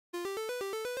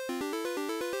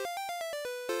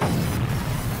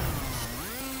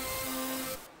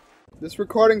This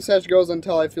recording session goes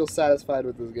until I feel satisfied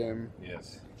with this game.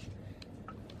 Yes.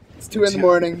 It's 2 in the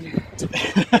morning.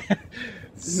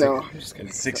 No, I'm just kidding.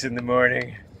 It's 6 in the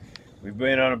morning. We've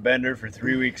been on a bender for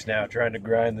 3 weeks now trying to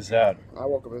grind this out. I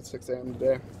woke up at 6 a.m.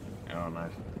 today. Oh,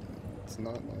 nice. It's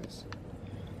not nice.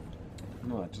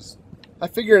 No, it just... I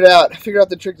figured out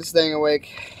the trick to staying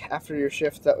awake after your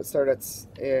shift that would start at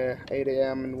 8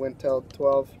 a.m. and went till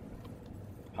 12.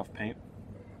 Huff paint?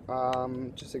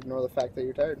 Just ignore the fact that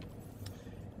you're tired.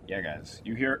 Yeah, guys.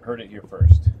 You heard it here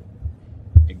first.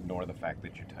 Ignore the fact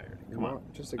that you're tired. Come on.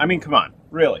 Just I mean, come on.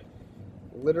 Really.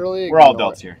 Literally. We're all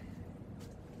adults here.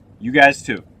 You guys,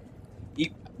 too.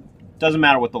 Doesn't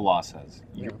matter what the law says.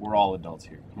 We're all adults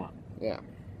here. Come on. Yeah.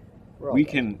 We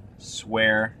can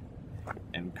swear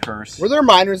and curse. Were there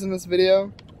minors in this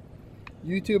video?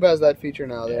 YouTube has that feature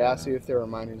now. They ask you if there were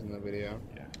minors in the video.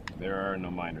 Yeah. There are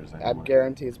no minors anymore. I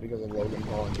guarantee it's because of Logan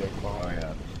Paul and Jake Paul. Oh,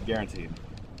 yeah. Guaranteed.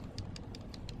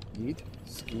 Yeet?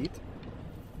 Skeet?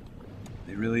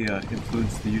 They really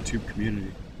influenced the YouTube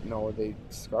community. No, they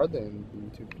scarred the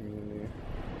YouTube community.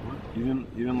 What? You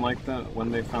didn't like that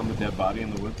when they found the dead body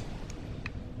in the woods?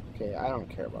 Okay, I don't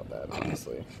care about that,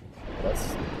 honestly.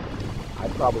 I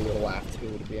probably would have laughed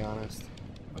too, to be honest.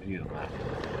 Oh, he didn't laugh.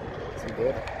 Yes, he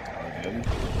did. Oh, he didn't?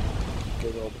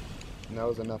 Giggled. And that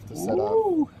was enough to set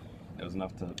up. That was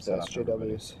enough to set up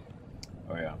SJWs.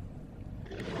 Oh, yeah.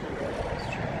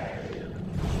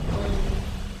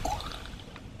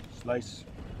 Slice.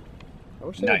 I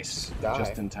wish Nice. they'd die.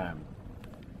 Just in time.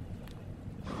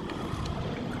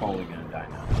 Totally gonna die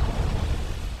now.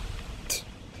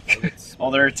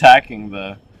 Oh, they're attacking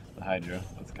the Hydra.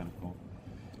 That's kind of cool.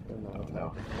 Oh,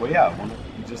 no. Well, yeah,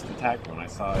 he just attacked one. I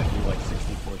saw it do like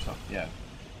 64 something. Yeah.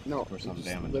 No, or some he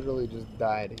damage. Literally just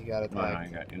died. He got attacked. No,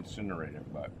 he got incinerated,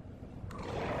 but...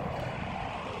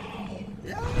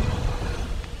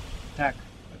 Attack.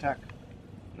 Attack.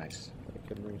 Nice. I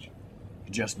couldn't reach.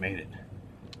 He just made it.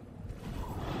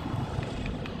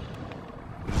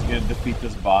 He's gonna defeat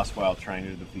this boss while trying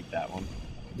to defeat that one.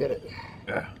 Did it.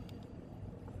 Ugh.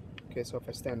 Okay, so if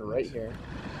I stand right here...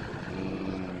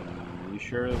 You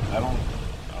sure? I don't...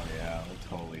 Oh yeah, it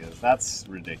totally is. That's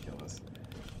ridiculous.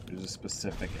 There's a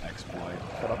specific exploit.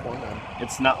 Cut up one then.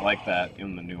 It's not like that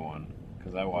in the new one,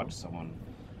 because I watched someone...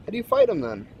 How do you fight him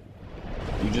then?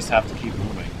 You just have to keep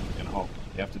moving and hope.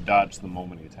 You have to dodge the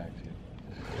moment he attacks you.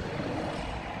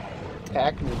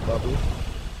 Attack me, bubby.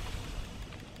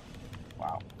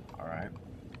 Wow. Alright.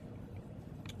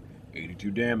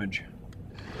 82 damage.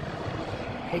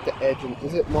 I hate the edge.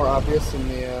 Is it more obvious in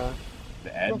the...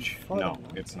 The edge? No,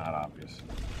 it's not obvious.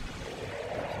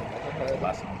 It's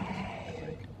less obvious, I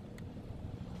think.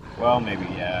 Well, maybe,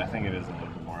 yeah. I think it is a little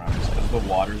bit more obvious, because the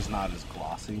water's not as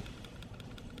glossy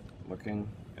looking.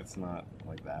 It's not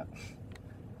like that.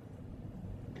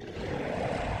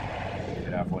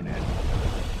 Get off one edge.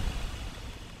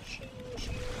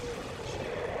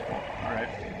 Oh, alright.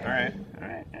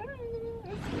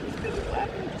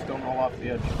 Just don't roll off the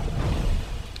edge.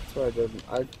 That's what I did.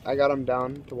 I got him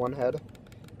down to one head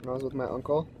when I was with my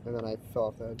uncle, and then I fell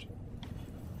off the edge.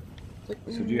 Like,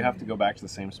 So do you have to go back to the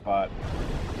same spot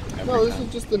every No, this time?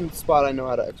 is just the spot I know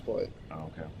how to exploit.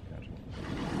 Oh, okay. Gotcha.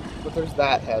 But there's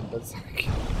that head that's like...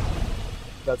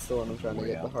 That's the one I'm trying to Way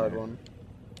get, the out hard there. one.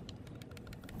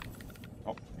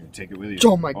 Oh, you take it with you.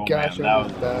 Oh my gosh, man, I that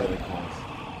was died. really close.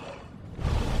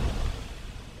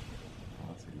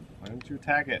 Let's see. Why didn't you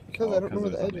attack it? Because I don't know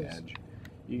where it's the on edge is. edge.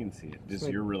 You can see it. Just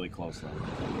like- you're really close though.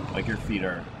 Like your feet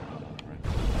are. Right.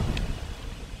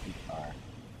 Feet are.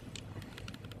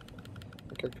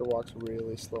 My character walks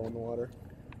really slow in the water.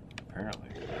 Apparently.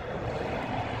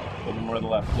 A little bit more to the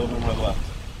left. A little bit more to the left.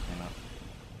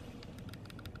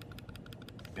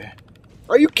 Yeah.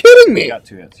 Are you kidding me? You got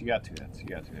 2 hits. You got 2 hits. You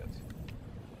got 2 hits.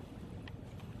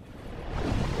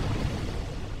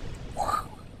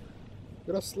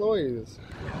 Look how slow he is.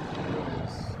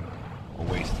 A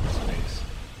waste of space.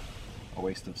 A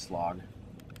waste of slog.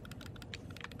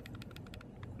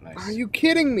 Nice. Are you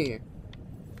kidding me?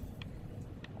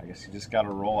 I guess you just gotta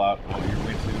roll out. Oh, you're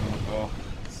way too... Oh,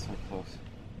 it's so close.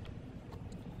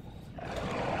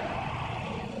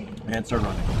 And start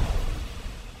running.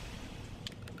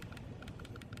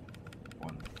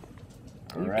 One.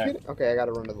 Are you Alright. kidding? Okay, I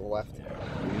gotta run to the left.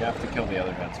 Yeah. You have to kill the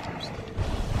other heads first.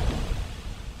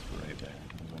 It's right there.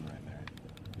 There's one right there.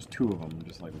 There's 2 of them,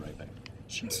 just like right there.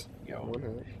 Jeez. Yo. One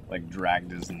hit. Like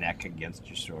dragged his neck against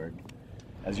your sword.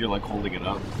 As you're like holding it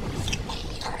up.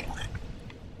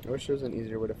 I wish there was an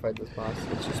easier way to fight this boss.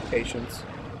 It's just patience.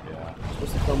 Yeah. You're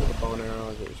supposed to come with a bow and arrow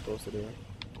is what you're supposed to do.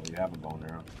 Well, you have a bow and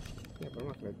arrow. Yeah, but I'm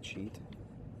not gonna cheat.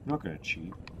 I'm not gonna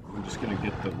cheat. I'm just gonna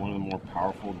get one of the more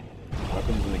powerful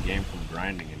weapons in the game from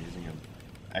grinding and using him,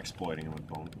 exploiting him with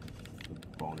bow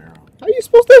and arrow. How are you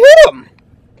supposed to hit him?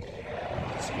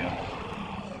 Skill.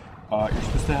 You're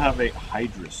supposed to have a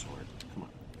Hydra sword. Come on.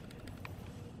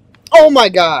 Oh my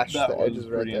gosh! That The edge is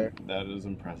right there. That is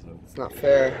impressive. It's not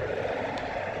fair.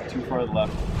 Too far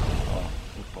left. Oh,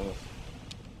 so close.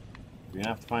 You're gonna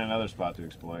have to find another spot to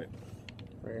exploit.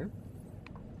 Right here?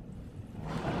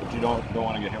 But you don't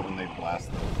want to get hit when they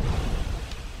blast them.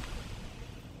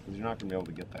 Because you're not gonna be able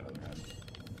to get that other head.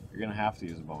 You're gonna have to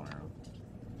use a bow and arrow.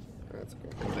 That's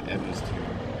good. Because the edge is too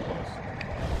close.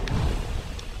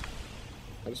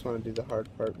 I just want to do the hard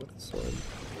part with the sword.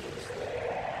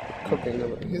 The cooking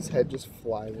of it. His head just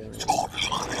flies in. Just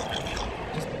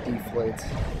deflates.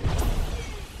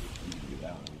 You can do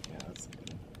that one. Yeah, that's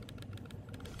good.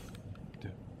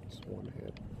 Just one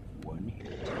hit. One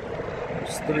hit.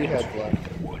 There's 3 heads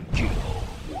left. One kill.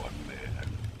 One man.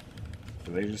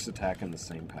 So they just attack in the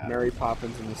same pattern. Mary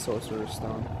Poppins and the Sorcerer's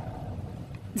Stone.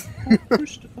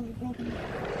 Christopher Robin.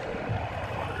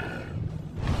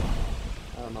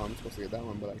 I don't know, I'm supposed to get that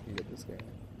one, but I can get this guy.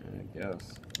 I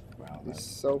guess. Wow. He's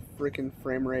so freaking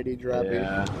frame ratey droppy.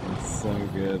 Yeah, it's so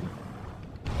good.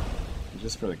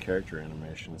 Just for the character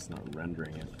animation, it's not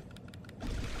rendering it.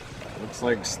 Looks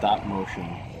like stop motion.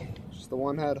 Just the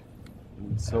one head.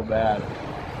 It's so bad.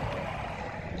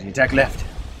 You attack left.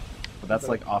 But that's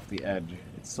like off the edge.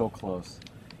 It's so close.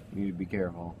 You need to be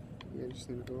careful. Yeah, just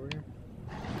need to go over here.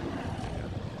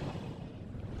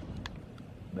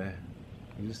 There.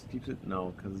 He just keeps it.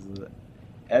 No, because the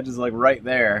edge is like right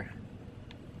there.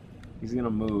 He's gonna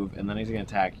move and then he's gonna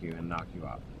attack you and knock you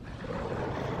out.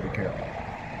 Be careful.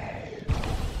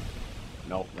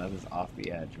 Nope, that is off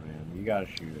the edge, man. You gotta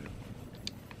shoot it.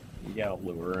 You gotta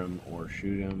lure him or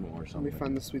shoot him or something. Let me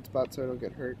find the sweet spot so I don't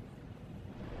get hurt.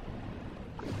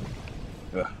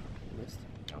 Ugh. Missed.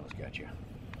 Almost got you.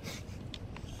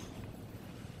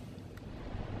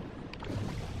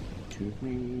 Took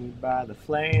me by the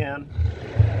flan,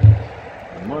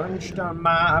 munched on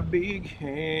my big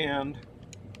hand.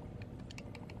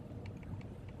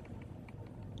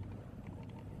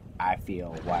 I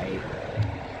feel white,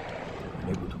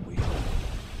 unable to wield.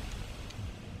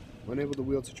 Unable to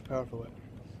wield such a powerful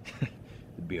weapon.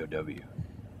 The BOW.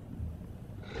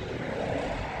 I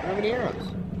don't have any arrows.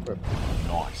 Equipped.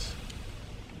 Nice.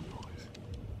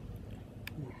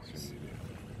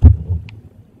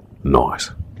 Nice.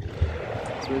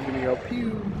 So he's gonna go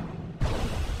pew. Yeah,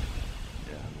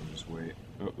 we'll just wait.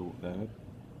 Oh, that.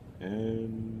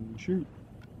 And shoot.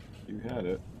 You had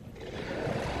it.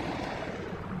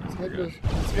 His head goes. His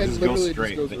They head just go literally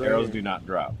straight. just goes The right arrows here. do not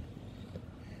drop.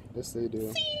 Yes, they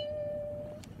do.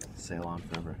 Sail on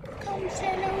forever. Come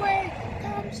sail away,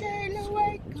 come sail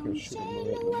away, I'm just come gonna shoot him sail right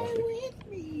in the away body. with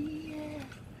me. Yeah.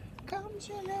 Come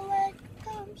sail away,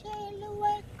 come sail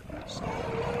away, come sail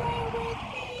away with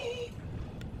me.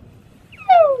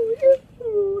 Oh, ooh,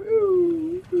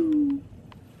 ooh, ooh.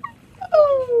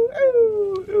 Oh,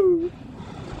 ooh, ooh.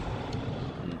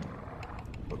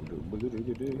 I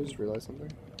just realized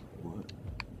something. What?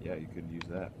 Yeah, you could use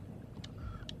that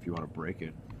if you want to break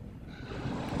it.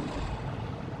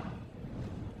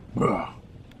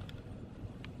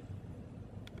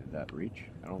 Did that reach?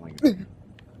 I don't think it did.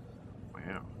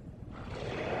 Wow.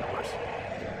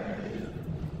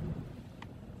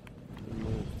 It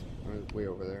moved. I was way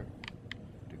over there.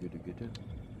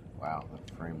 Wow, that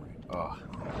frame rate. Oh,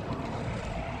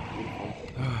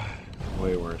 Beautiful.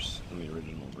 way worse than the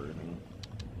original version.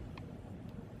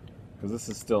 Because this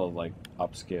is still like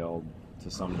upscaled to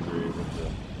some degree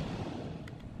with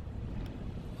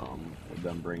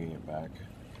them bringing it back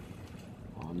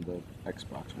on the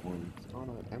Xbox One. It's on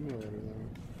an emulator though.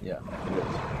 Yeah, it is.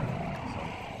 So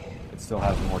it still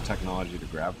has more technology to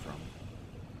grab from.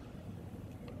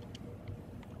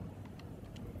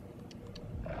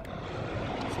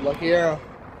 It's a lucky arrow.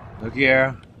 Look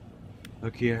here.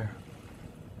 Look here.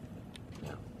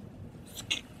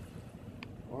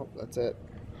 Well, that's it.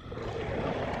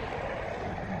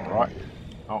 Right.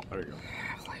 Oh, there you go.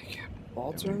 Like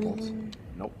bolts Yeah, or bolts. anything?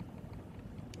 Nope.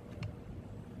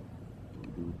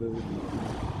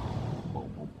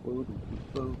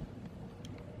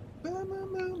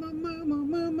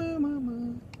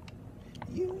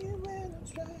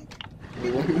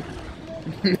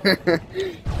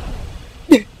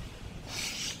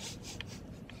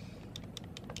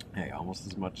 Hey, almost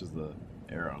as much as the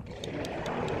arrow.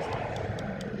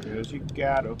 Because you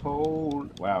gotta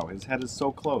hold. Wow, his head is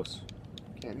so close.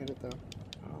 Can't hit it though.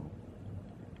 Oh.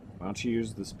 Why don't you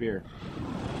use the spear?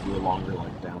 Do a longer,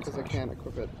 like, down Because I slash. can't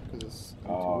equip it because it's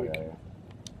I'm Oh, too weak. yeah,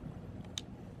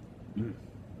 yeah.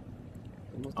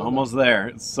 I Almost there.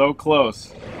 It's so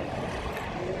close.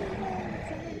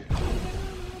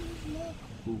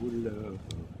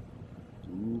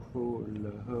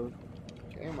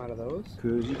 Okay, I'm out of those.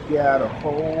 Cause you gotta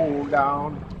hold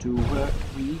on to what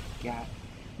we got.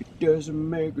 It doesn't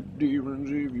make a difference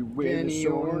if you win Penny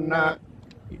or or not.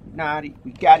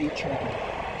 We got each other,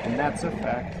 and that's a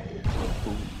fact.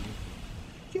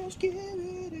 Just give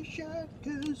it a shot,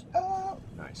 cause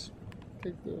nice.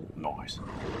 Take the... Nice.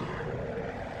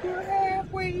 We're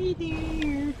halfway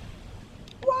there.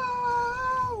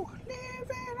 Whoa!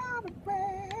 Living on a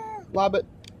prayer. Lob it.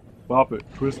 Bop it,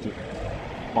 twist it,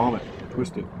 bomb it,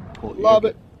 twist it, pull it. Lob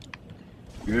it.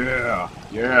 Yeah,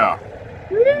 yeah.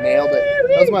 Nailed it.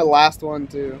 That was my last one,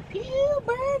 too. Pew,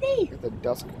 birdie. Get the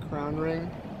Dusk Crown Ring.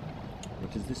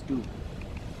 What does this do?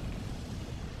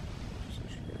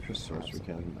 Just sorcery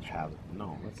can have.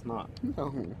 No, that's not.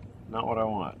 No. Not what I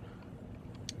want.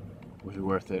 Was it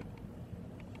worth it?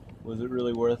 Was it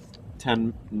really worth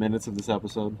 10 minutes of this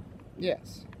episode?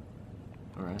 Yes.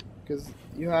 Alright. Because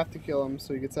you have to kill him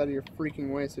so he gets out of your freaking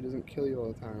way so he doesn't kill you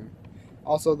all the time.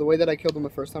 Also, the way that I killed him the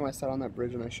first time, I sat on that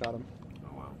bridge and I shot him.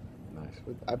 Oh wow. Nice.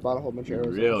 I bought a whole bunch of You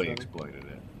arrows. really and I shot him. exploited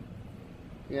it.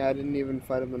 Yeah, I didn't even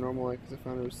fight him the normal way because I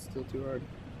found it was still too hard.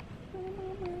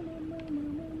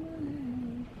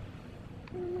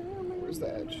 Where's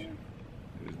the edge?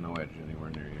 There's no edge anywhere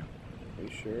near you. Are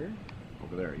you sure?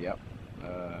 Over there, yep.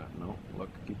 No, look,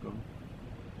 keep going.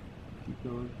 Keep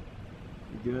going.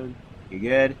 You good? You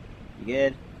good? You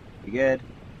good? You good?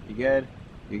 You good?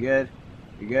 You good?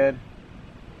 You good?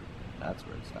 That's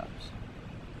where it stops.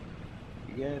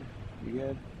 You good? You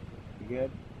good? You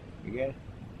good? You good?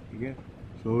 You good?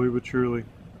 Slowly but surely.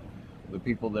 The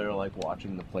people that are like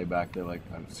watching the playback, they're like,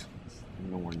 I'm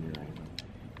nowhere near anything.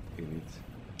 Idiots.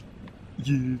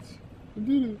 Idiots. I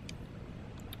did it.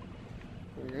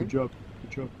 Okay. Good job.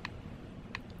 Good job.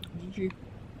 GG.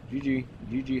 GG.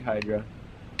 GG Hydra.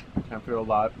 Time for a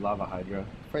lava Hydra.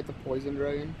 Fight the poison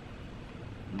dragon.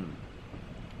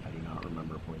 I do not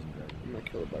remember Poison Dragon. I'm gonna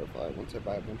kill the butterfly once I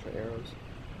buy a bunch of arrows.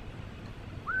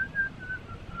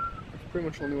 That's pretty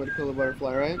much the only way to kill the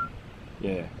butterfly, right?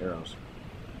 Yeah, arrows.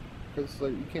 Because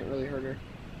like you can't really hurt her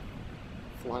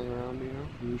flying around, you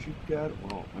know. She got.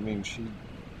 Well, I mean, she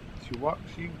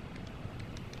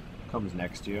comes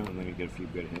next to you, and then you get a few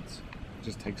good hits. It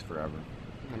just takes forever.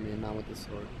 I mean, not with this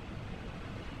sword.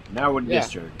 Now with Yeah. this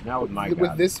shirt. Now with my With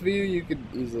god. this view, you could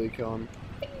easily kill him.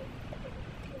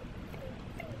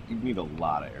 You need a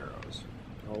lot of arrows.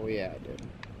 Oh yeah, I did.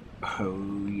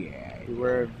 Oh yeah.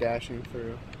 Beware of dashing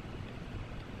through.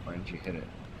 Why didn't you hit it?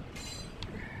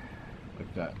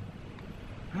 Like that.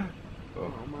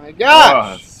 Oh my Oh,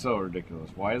 gosh! that's so ridiculous.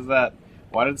 Why is that?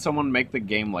 Why did someone make the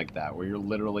game like that, where you're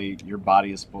literally, your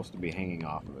body is supposed to be hanging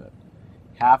off of it?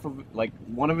 Half of, like,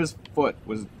 one of his feet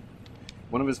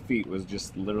was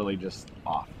just literally just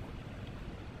off.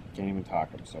 Can't even talk,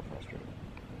 I'm so frustrated.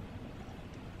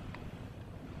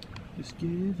 Just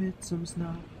give it some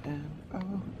snot and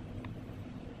oh.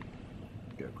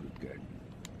 Good, good, good.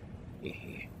 Yeah.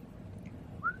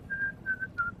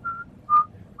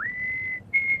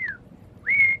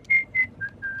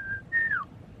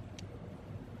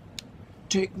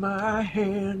 Take my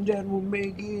hand and we'll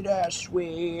make it, I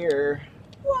swear.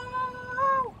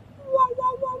 Wow! Wow,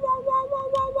 wow, wow, wow, wow,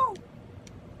 wow, wow, wow.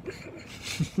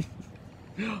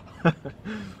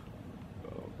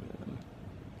 Oh man.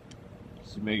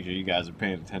 Just make sure you guys are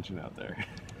paying attention out there.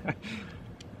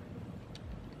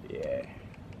 Yeah.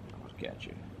 Almost got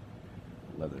you.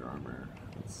 Leather armor.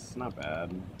 It's not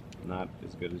bad. Not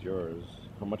as good as yours.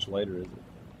 How much lighter is it?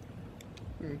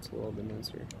 It's a little bit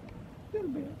nicer. Little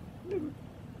bit, little bit.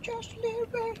 Just a little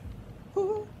bit.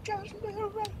 Ooh, just a little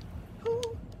bit.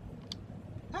 Ooh.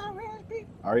 R.S.P.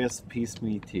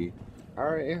 R.E.S.P.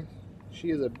 Alright,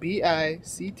 she is a BICTH.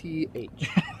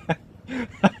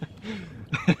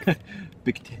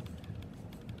 BICTH.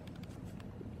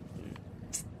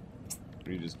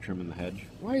 Are you just trimming the hedge?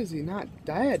 Why is he not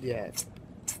dead yet?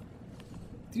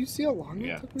 Do you see how long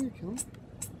Yeah. it took me to kill him?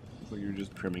 So you're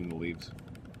just trimming the leaves.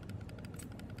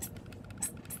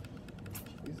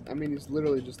 He's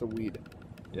literally just a weed.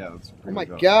 Yeah, that's Oh pretty my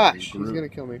much all. gosh, He's he's gonna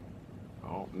kill me.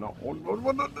 Oh, no. Oh, no,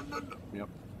 no, no, no, no. Yep.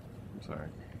 I'm sorry.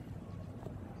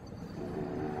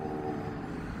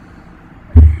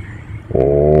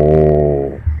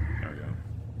 There we go.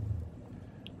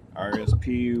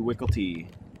 R.S.P. Wicklety.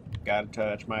 Gotta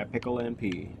touch my pickle and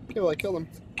pea. Okay, well I killed him.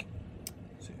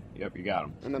 Yep, you got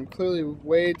him. And I'm clearly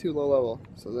way too low level.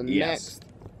 So the Yes.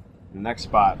 The next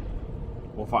spot,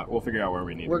 we'll figure out where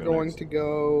we need we're to go going next. to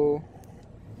go...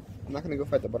 I'm not gonna go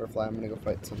fight the butterfly, I'm gonna go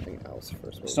fight something else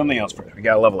first. Something else first. We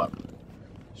gotta level up.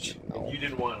 No. You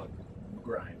didn't want to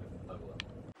grind.